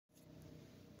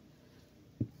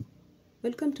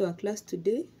Welcome to our class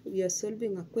today. We are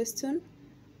solving a question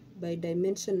by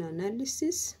dimension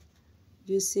analysis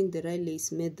using the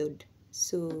Rayleigh's method.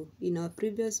 So in our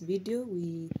previous video,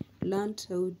 we learned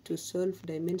how to solve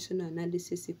dimension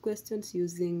analysis questions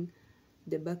using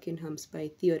the Buckingham's pi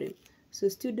theorem. So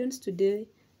students, today,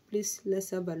 please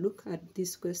let's have a look at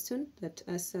this question that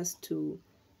asks us to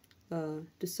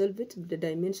solve it. The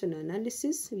dimension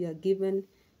analysis, we are given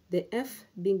the F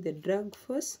being the drag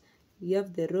force, we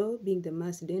have the rho being the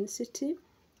mass density,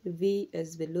 V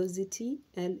as velocity,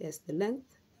 L as the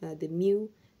length, the mu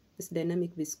as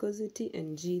dynamic viscosity,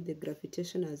 and G the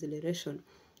gravitational acceleration.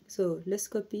 So let's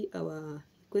copy our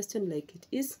question like it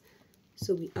is.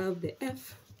 So we have the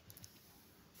F.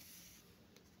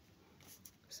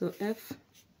 So F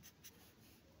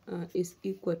is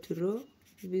equal to rho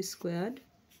V squared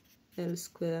L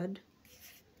squared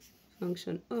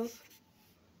function of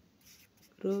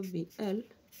rho VL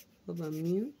over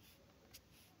mu,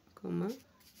 comma,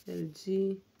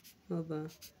 Lg over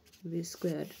V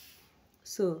squared.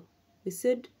 So we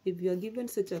said if you are given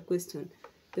such a question,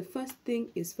 the first thing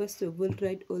is first of all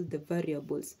write all the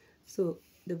variables. So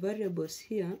the variables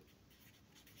here,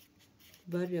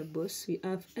 we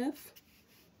have F,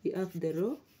 we have the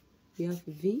rho, we have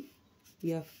V,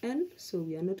 we have L. So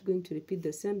we are not going to repeat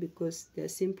the same because they are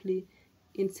simply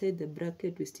inside the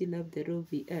bracket. We still have the rho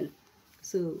VL.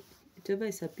 So whatever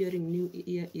is appearing new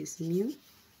here is mu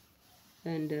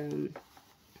and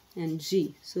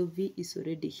G. So V is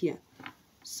already here.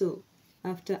 So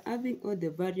after having all the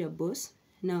variables,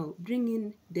 now bring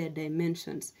in their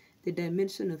dimensions, the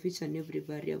dimension of each and every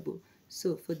variable.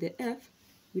 So for the F,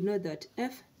 we know that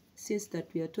F, since that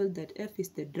we are told that F is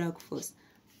the drag force,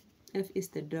 F is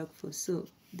the drag force. So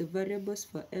the variables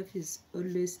for F is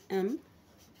always M,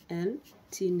 L,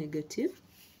 T negative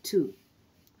 2.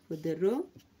 For the rho,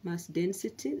 mass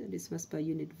density, that is mass per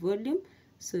unit volume,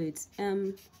 so it's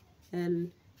M, L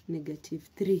negative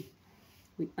 3.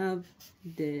 We have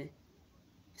the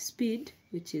speed,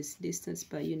 which is distance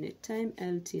per unit time,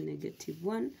 LT negative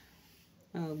 1.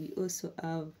 We also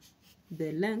have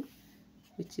the length,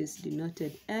 which is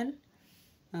denoted L.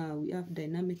 We have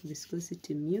dynamic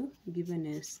viscosity mu, given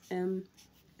as M,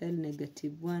 L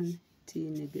negative 1, T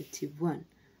negative 1.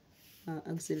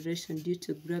 Acceleration due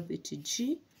to gravity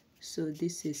G, so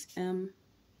this is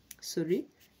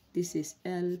this is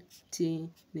LT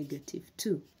negative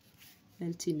 2.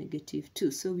 LT negative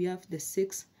 2. So we have the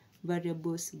 6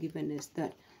 variables given as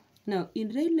that. Now in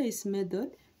Rayleigh's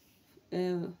method,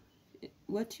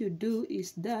 what you do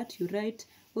is that you write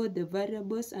all the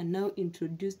variables and now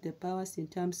introduce the powers in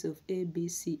terms of A, B,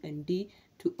 C, and D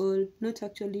to all, not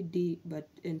actually D, but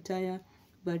entire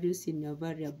values in your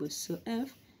variables. So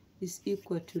F is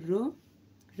equal to rho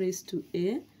raised to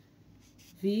A,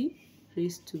 V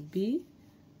raised to B,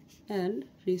 L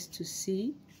raised to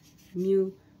C,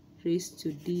 mu raised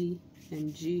to D,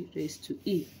 and G raised to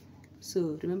E.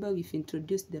 So remember, we've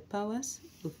introduced the powers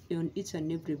on each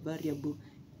and every variable,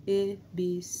 A,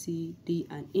 B, C, D,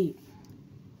 and E.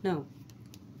 Now,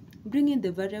 bring in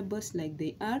the variables like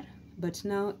they are, but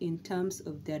now in terms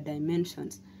of their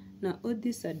dimensions. Now, all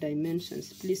these are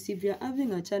dimensions. Please, if you're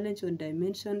having a challenge on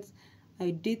dimensions, I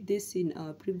did this in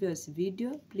our previous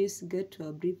video. Please get to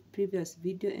our previous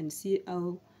video and see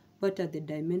what are the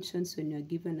dimensions when you're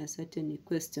given a certain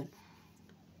question.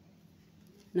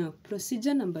 Now,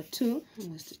 procedure number 2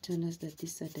 was to tell us that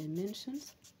these are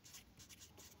dimensions.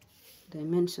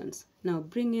 Dimensions. Now,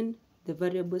 bring in the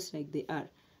variables like they are.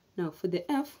 Now, for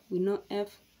the F, we know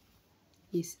F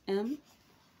is M,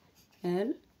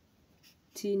 L,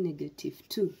 T negative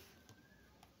 2.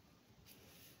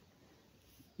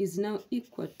 Is now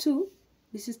equal to,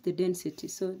 this is the density.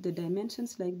 So the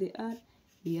dimensions like they are,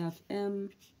 we have M,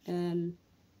 L,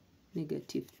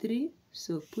 negative 3.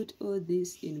 So put all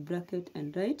this in bracket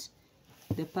and write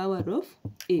the power of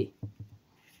A.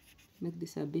 Make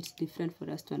this a bit different for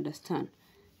us to understand.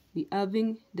 We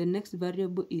having the next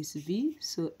variable is V,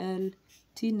 so L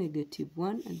T negative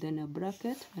 1 and then a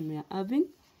bracket, and we are having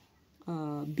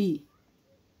B.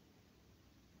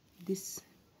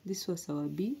 This was our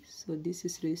B, so this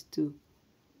is raised to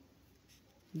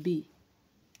B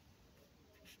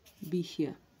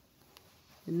here.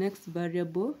 The next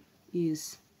variable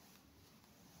is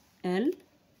L,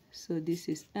 so this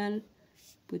is L,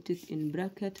 put it in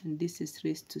bracket, and this is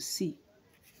raised to C.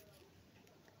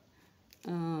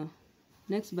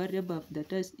 Next variable of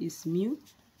that is mu,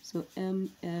 so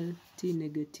M, L, T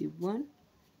negative 1.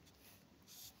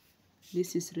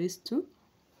 This is raised to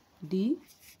D.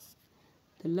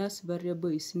 The last variable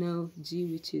is now G,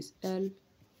 which is L,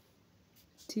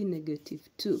 T negative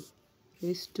 2,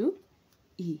 raised to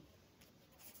E.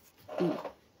 E.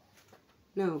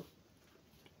 Now,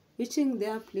 reaching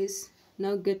there, please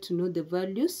now get to know the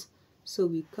values. So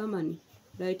we come and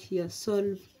write here,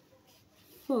 solve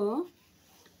for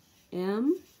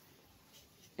M,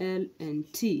 L,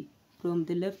 and T from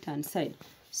the left hand side.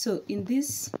 So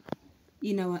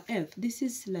in our F, this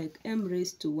is like M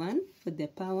raised to 1 for the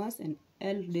powers, and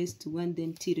L raised to 1,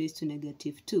 then T raised to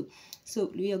 -2.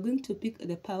 So we are going to pick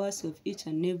the powers of each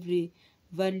and every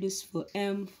values for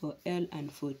M, for L,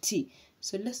 and for T.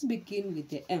 So let's begin with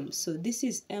the M. So this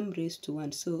is M raised to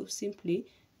 1. So simply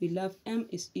we'll have M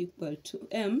is equal to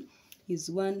M is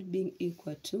 1 being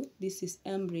equal to, this is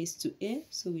M raised to A.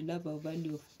 So we'll have our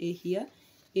value of A here.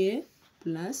 A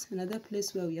plus, another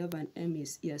place where we have an M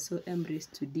is here. So M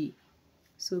raised to D.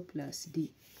 So plus D.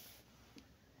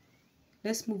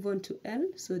 Let's move on to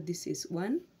L. So this is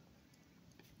 1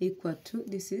 equal to,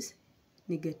 this is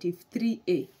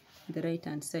 -3A, the right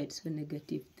hand side. So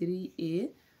 -3A.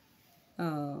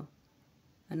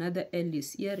 Another L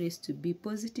is here raised to B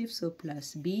positive, so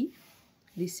plus B.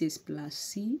 This is plus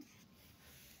C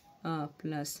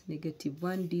plus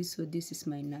 -1D, so this is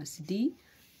minus D.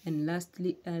 And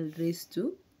lastly, L raised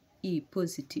to E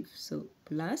positive, so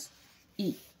plus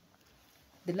E.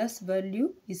 The last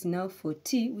value is now for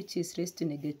T, which is raised to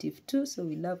 -2. So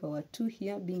we'll have our 2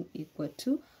 here being equal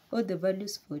to all the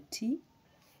values for T.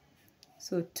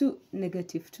 So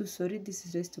 -2, sorry, this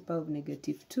is raised to power of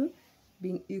 -2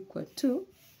 being equal to,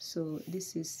 so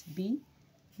this is B,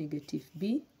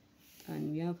 -B.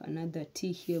 And we have another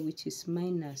T here, which is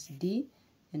minus D.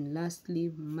 And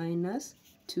lastly, minus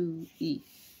 2E,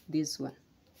 this one.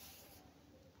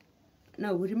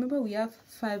 Now, remember we have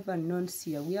 5 unknowns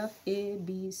here. We have A,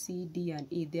 B, C, D, and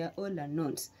E. They are all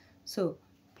unknowns. So,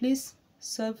 please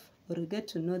solve or get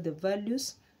to know the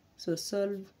values. So,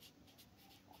 solve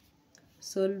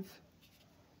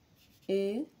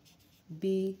A,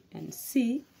 B, and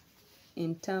C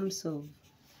in terms of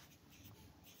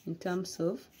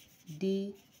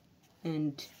D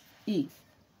and E.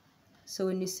 So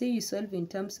when you say you solve in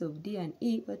terms of D and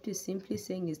E, what you're simply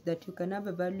saying is that you can have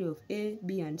a value of A,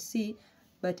 B, and C,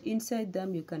 but inside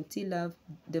them you can still have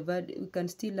the value. You can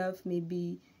still have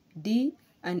maybe D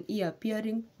and E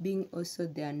appearing, being also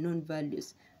the unknown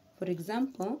values. For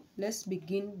example, let's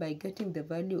begin by getting the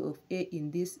value of A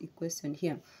in this equation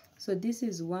here. So this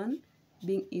is 1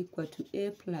 being equal to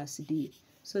A plus D.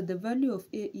 So the value of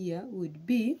A here would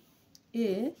be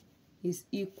A is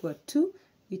equal to,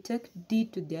 we take D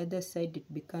to the other side,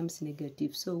 it becomes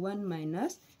negative. So 1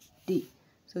 minus D.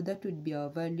 So that would be our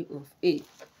value of A.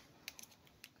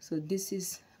 So this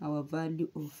is our value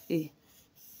of A.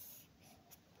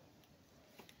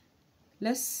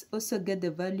 Let's also get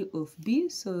the value of B.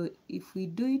 So if we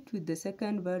do it with the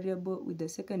second variable, with the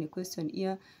second equation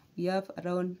here, we have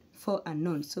around 4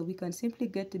 unknowns. So we can simply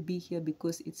get B here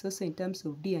because it's also in terms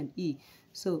of D and E.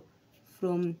 So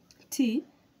from T,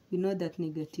 we know that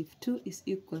 -2 is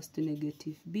equals to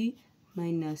 -B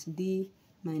minus D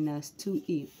minus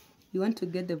 2E. You want to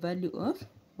get the value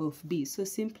of B. So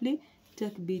simply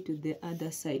take B to the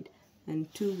other side,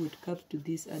 and 2 would come to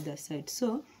this other side.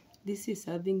 So this is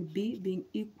having B being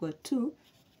equal to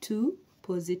 2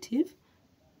 positive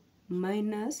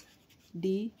minus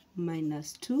D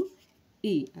minus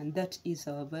 2E, and that is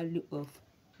our value of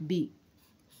B.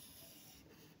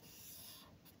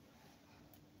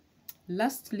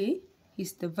 Lastly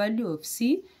is the value of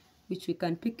C, which we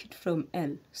can pick it from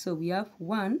L. So we have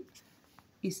 1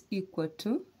 is equal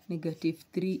to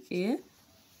 -3A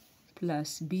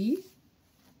plus B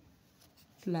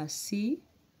plus C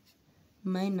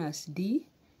minus D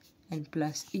and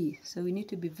plus E. So we need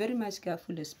to be very much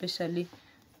careful, especially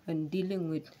when dealing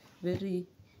with very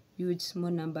huge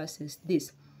small numbers as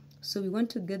this. So we want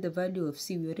to get the value of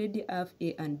C. We already have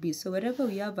A and B. So wherever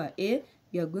we have a A,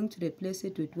 we are going to replace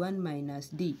it with 1 minus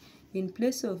D. In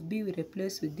place of B, we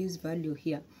replace with this value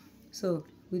here. So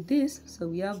with this, so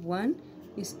we have 1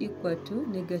 is equal to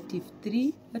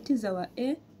 -3. What is our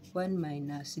A? 1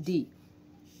 minus D.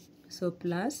 So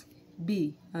plus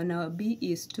B, and our B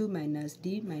is 2 minus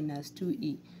D minus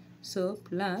 2E. So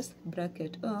plus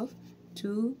bracket of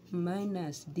 2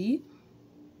 minus D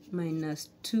minus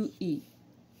 2E.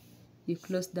 You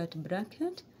close that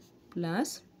bracket,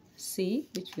 plus C,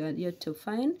 which we are yet to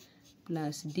find,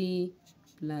 plus D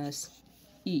plus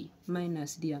E,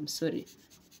 minus D, I'm sorry.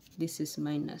 This is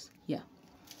minus, yeah.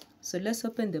 So let's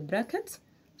open the brackets.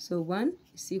 So 1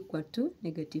 is equal to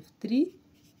 -3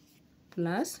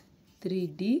 plus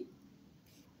 3D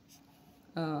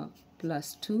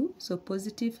plus 2. So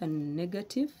positive and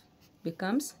negative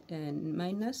becomes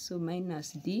minus, so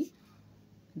minus D.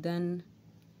 Then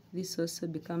this also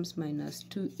becomes minus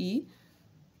 2E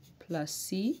plus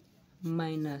C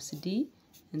minus D,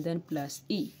 and then plus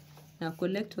E. Now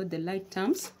collect all the like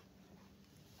terms.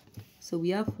 So we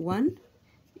have 1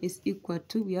 is equal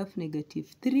to, we have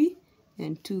 -3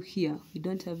 and 2 here. We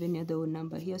don't have any other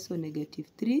number here, so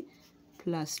 -3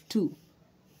 plus 2.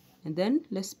 And then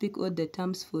let's pick all the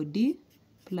terms for D,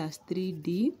 plus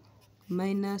 3D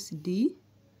minus D.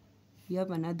 We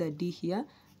have another D here,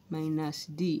 minus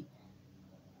D.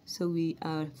 So we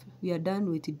are done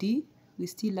with D. We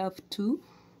still have 2,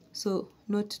 so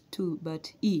not 2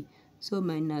 but E. So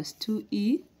minus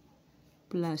 2E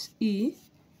plus E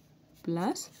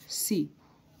plus C.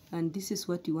 And this is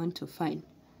what you want to find.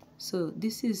 So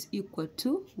this is equal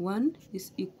to 1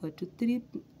 is equal to 3,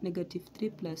 -3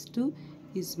 plus 2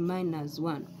 is minus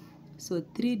 1. So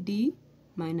 3D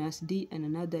minus D and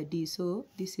another D. So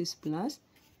this is plus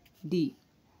D.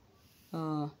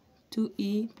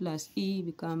 2E plus E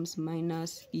becomes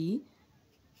minus E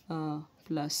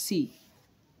plus C.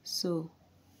 So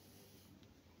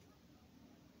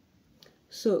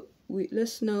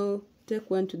let's now take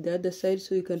 1 to the other side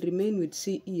so you can remain with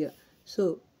C here.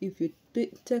 So if you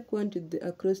take 1 to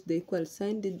across the equal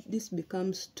sign, this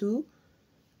becomes 2.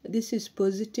 This is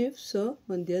positive, so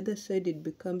on the other side it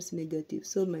becomes negative.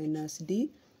 So minus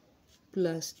D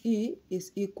plus E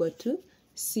is equal to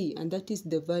C, and that is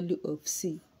the value of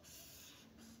C.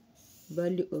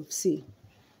 Value of C.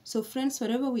 So friends,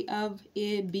 wherever we have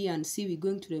A, B, and C, we're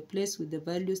going to replace with the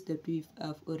values that we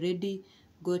have already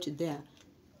got there.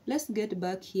 Let's get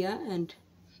back here and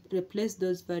replace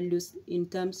those values in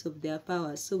terms of their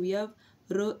powers. So we have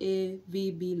row A,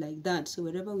 V, B like that. So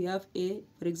wherever we have A,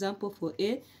 for example, for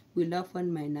A, we'll have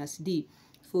 1 minus D.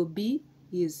 For B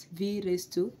is V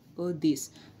raised to all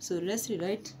this. So let's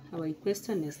rewrite our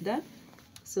equation as that.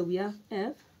 So we have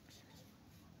F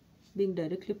being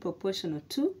directly proportional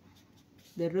to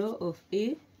the row of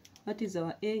A. What is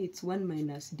our A? It's 1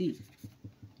 minus D.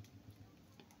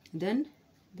 Then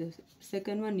the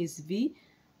second one is V,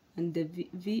 and the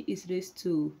V is raised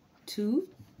to 2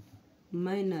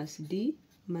 minus D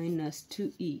minus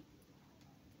 2E.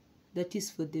 That is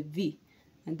for the V.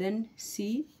 And then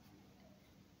C,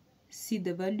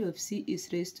 the value of C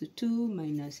is raised to 2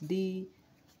 minus D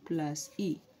plus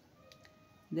E.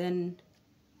 Then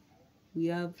we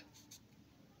have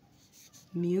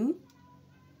mu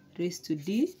raised to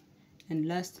D, and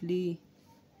lastly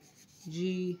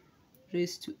G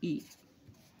raised to E.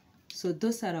 So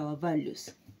those are our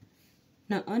values.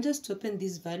 Now I want us to open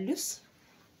these values.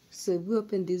 So if we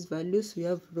open these values, we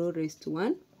have rho raised to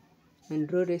 1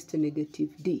 and rho raised to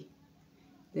 -D.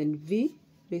 Then V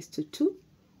raised to 2,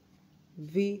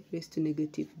 V raised to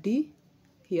 -D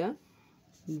here,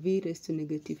 V raised to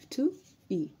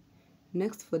 -2E.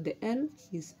 Next for the L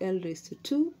is L raised to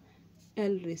 2,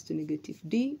 L raised to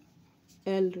 -D,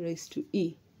 L raised to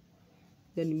E.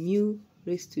 Then mu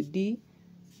raised to D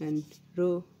and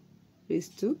rho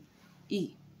raised to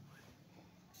E.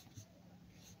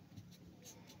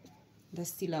 That's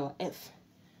still our F.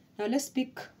 Now let's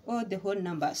pick all the whole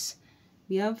numbers.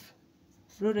 We have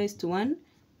rho raised to 1,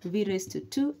 V raised to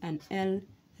 2, and L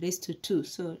raised to 2.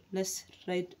 So let's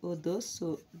write all those.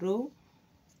 So rho,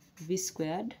 V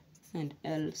squared, and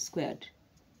L squared.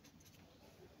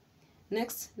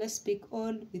 Next, let's pick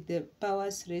all with the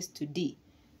powers raised to D.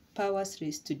 Powers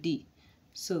raised to D.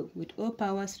 So with all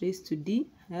powers raised to D,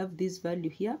 I have this value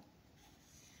here.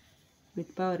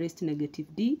 With power raised to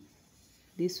 -D,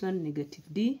 this one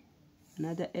 -D,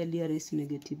 another L here raised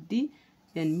to -D,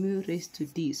 and mu raised to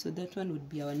D. So that one would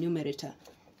be our numerator.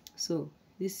 So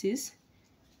this is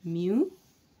mu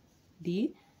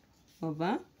D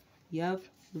over, you have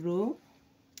rho,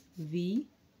 V,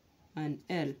 and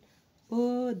L.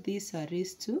 All these are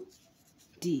raised to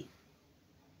D.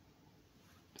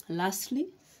 Lastly,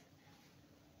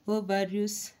 all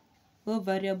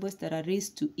variables that are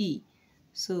raised to E.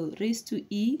 So raised to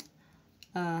E,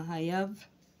 I have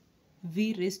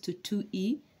V raised to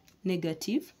 2E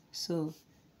negative. So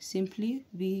simply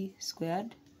V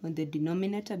squared on the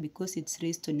denominator because it's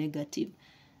raised to negative.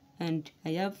 And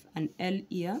I have an L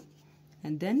here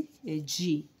and then a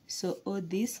G. So all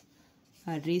these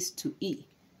are raised to E.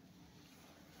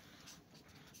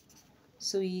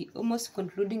 So we almost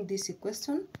concluding this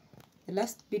equation. The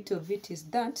last bit of it is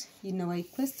that in our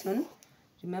equation,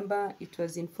 remember it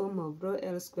was in form of rho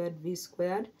L squared V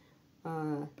squared,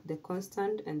 the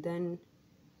constant, and then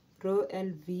rho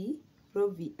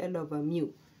VL over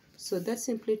mu. So that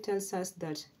simply tells us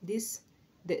that this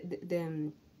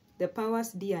the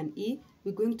powers D and E,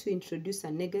 we're going to introduce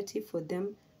a negative for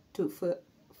them to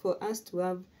for us to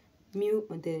have mu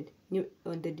on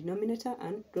the denominator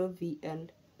and rho VL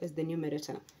as the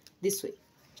numerator this way.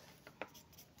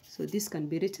 So this can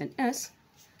be written as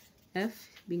f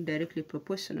being directly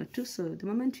proportional to. So the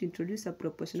moment you introduce a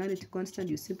proportionality constant,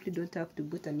 you simply don't have to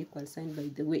put an equal sign, by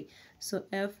the way. So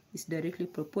f is directly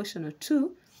proportional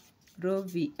to rho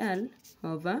VL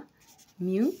over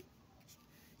mu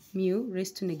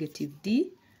raised to negative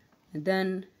d, and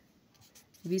then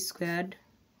v squared.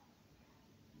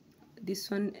 This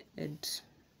one,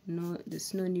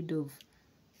 there's no need of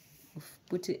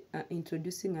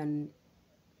introducing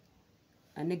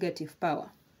a negative power.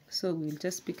 So we'll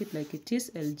just pick it like it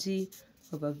is, Lg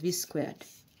over v squared.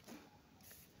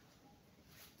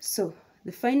 So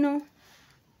the final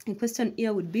question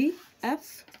here would be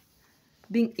f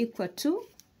being equal to,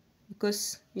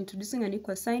 because introducing an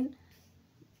equal sign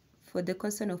for the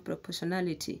constant of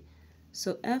proportionality.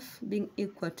 So f being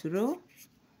equal to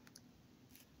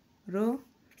rho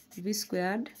v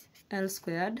squared L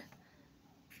squared,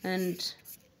 and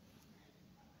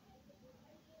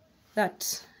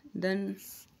that, then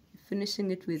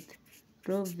finishing it with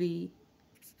rho v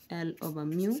L over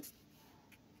mu,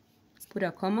 put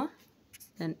a comma,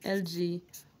 then Lg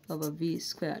over v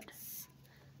squared.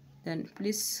 Then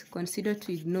please consider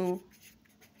to ignore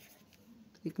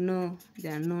the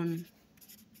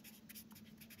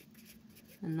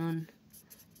unknown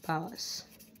powers.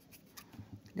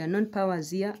 The unknown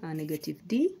powers here are negative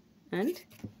d and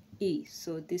e.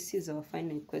 So this is our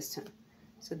final question.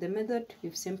 So the method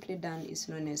we've simply done is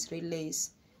known as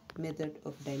Rayleigh's method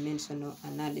of dimensional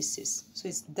analysis. So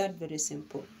it's that very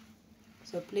simple.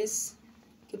 So please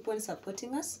keep on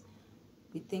supporting us.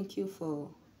 We thank you for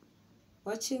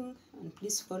watching, and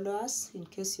please follow us. In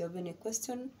case you have any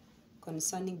question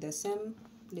concerning the same,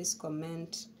 please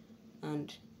comment,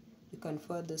 and you can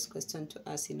forward those questions to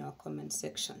us in our comment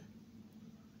section.